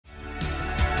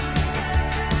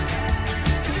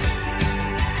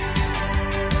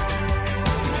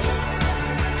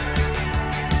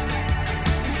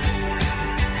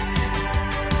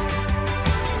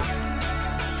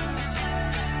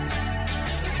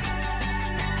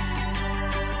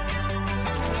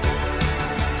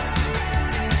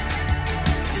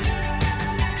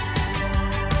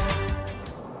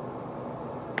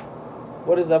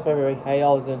What is up, everybody? How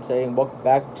y'all doing today? And welcome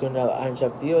back to another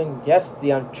Uncharted video. And yes, the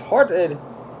Uncharted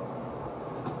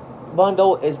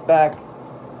bundle is back,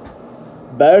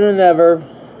 better than ever.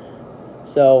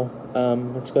 So,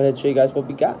 let's go ahead and show you guys what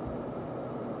we got.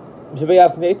 So we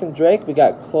have Nathan Drake, we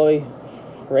got Chloe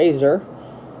Fraser,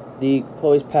 the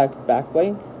Chloe's Pack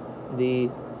backbling, the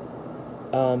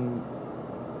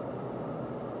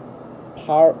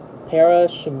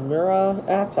Parashimura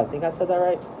axe. I think I said that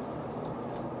right.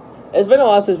 It's been a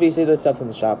while since we see this stuff in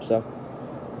the shop, so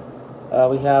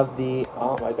we have the,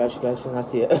 oh my gosh, you guys cannot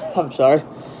see it. I'm sorry.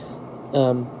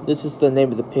 This is the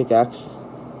name of the pickaxe,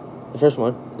 the first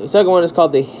one. The second one is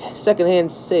called the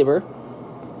Secondhand Saber.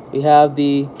 We have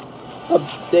the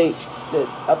update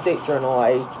journal.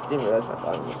 I didn't realize my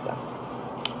phone was down.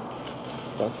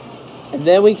 So, and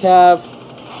then we have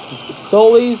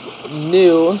Sully's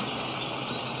new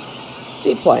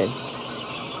seaplane.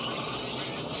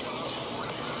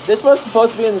 This was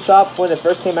supposed to be in the shop when it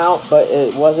first came out, but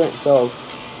it wasn't, so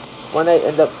when I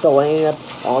ended up delaying it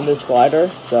on this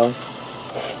glider, so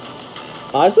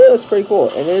honestly it looks pretty cool,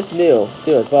 and it is new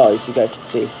too as well, as you guys can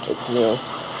see. It's new,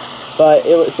 but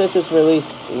it was, since it's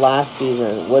released last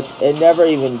season, which it never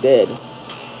even did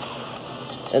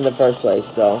in the first place,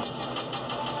 so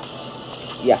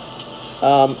yeah.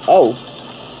 Oh,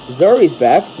 Zuri's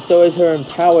back, so is her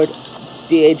empowered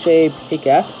DHA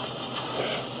pickaxe.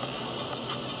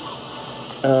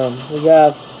 We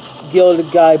have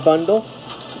Gilded Guy bundle.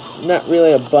 Not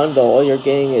really a bundle. All you're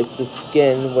getting is the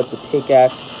skin with the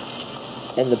pickaxe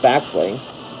and the back bling.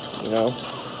 You know,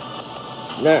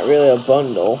 not really a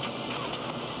bundle.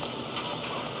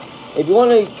 If you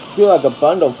want to do like a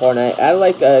bundle Fortnite, add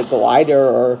like a glider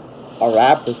or a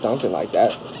wrap or something like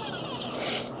that.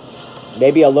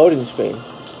 Maybe a loading screen.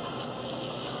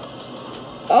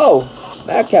 Oh,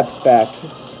 Madcap's back.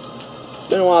 It's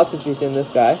been a while since we've seen this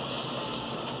guy.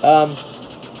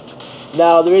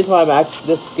 Now the reason why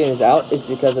this skin is out is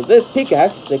because of this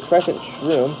pickaxe, the Crescent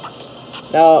Shroom.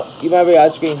 Now, you might be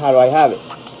asking, how do I have it?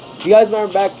 You guys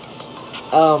remember back,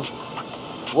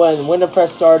 when Winterfest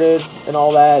started and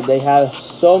all that, they had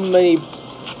so many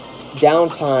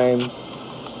downtimes,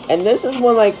 and this is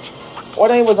when, like,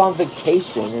 Fortnite was on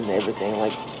vacation and everything,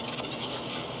 like,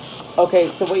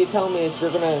 okay, so what you're telling me is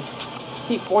you're gonna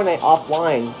keep Fortnite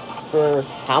offline for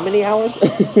how many hours?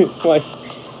 Like,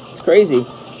 it's crazy.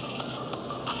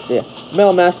 So yeah,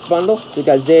 Metal Mask bundle. So we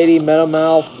got Zadie, Metal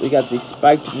Mouth. We got the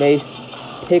Spiked Mace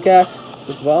pickaxe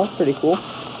as well. Pretty cool.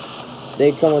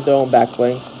 They come with their own back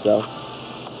blinks, so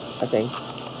I think.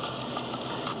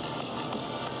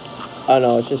 Oh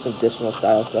no, it's just additional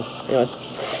style. So, anyways,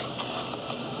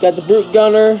 got the Brute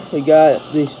Gunner. We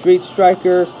got the Street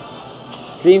Striker,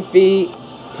 Dream Feet,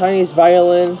 Tiniest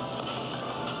Violin,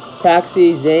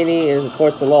 Taxi, Zany, and of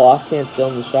course the Low Octane still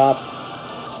in the shop.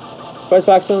 Quest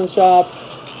Pack still in the shop.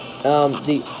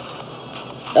 The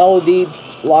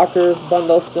Eldeed's Locker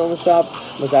bundle still in the shop.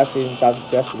 Was actually in the shop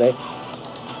yesterday.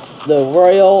 The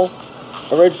Royal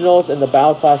Originals and the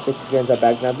Battle Classic skins are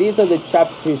back. Now these are the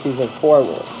Chapter 2 Season 4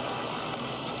 ones.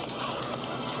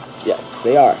 Yes,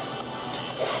 they are.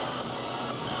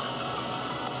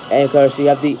 And of course you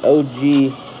have the OG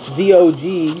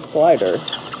glider.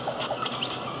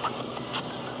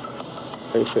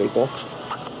 Pretty cool.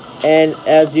 And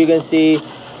as you can see,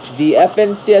 the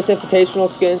FNCS Invitational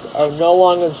skins are no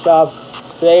longer in the shop.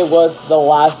 Today was the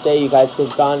last day you guys could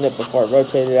have gotten it before it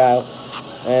rotated out.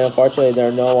 And unfortunately,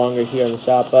 they're no longer here in the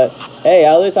shop. But hey,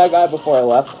 at least I got it before I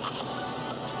left.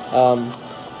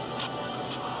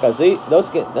 Because those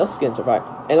skins are fine.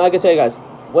 And like I tell you guys,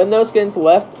 when those skins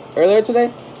left earlier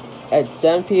today, at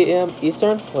 7 p.m.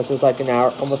 Eastern, which was like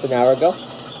almost an hour ago,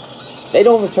 they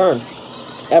don't return.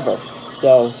 Ever.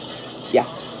 So, yeah.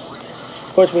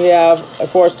 Of course, we have,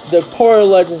 the Polar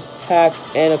Legends pack,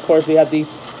 and of course, we have the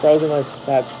Frozen Legends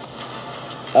pack.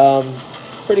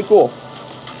 Pretty cool.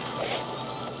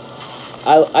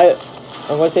 I'm going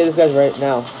to say this, guys, right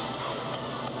now.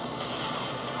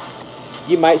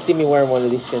 You might see me wearing one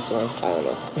of these skins tomorrow. I don't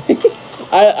know.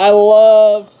 I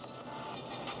love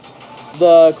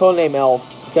the codename Elf,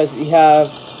 because you have,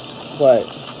 what,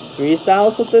 3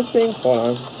 styles with this thing? Hold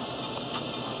on.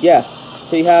 Yeah.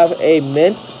 So you have a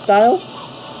mint style,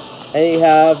 and you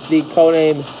have the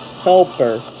codename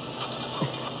Helper,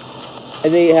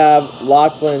 and then you have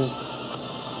Lachlan's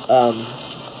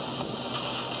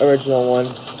original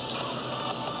one.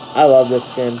 I love this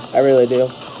skin, I really do.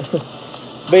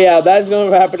 But yeah, that's going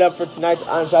to wrap it up for tonight's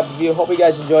Uncharted review. Hope you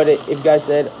guys enjoyed it. If you guys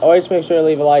did, always make sure to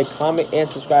leave a like, comment, and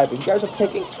subscribe. If you guys are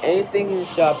picking anything in the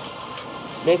shop,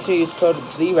 make sure you use code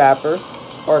TheRapper.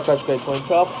 or Crush Grade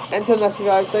 2012. Until next time,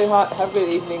 guys, stay hot, have a good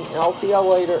evening, and I'll see y'all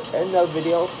later in another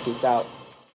video. Peace out.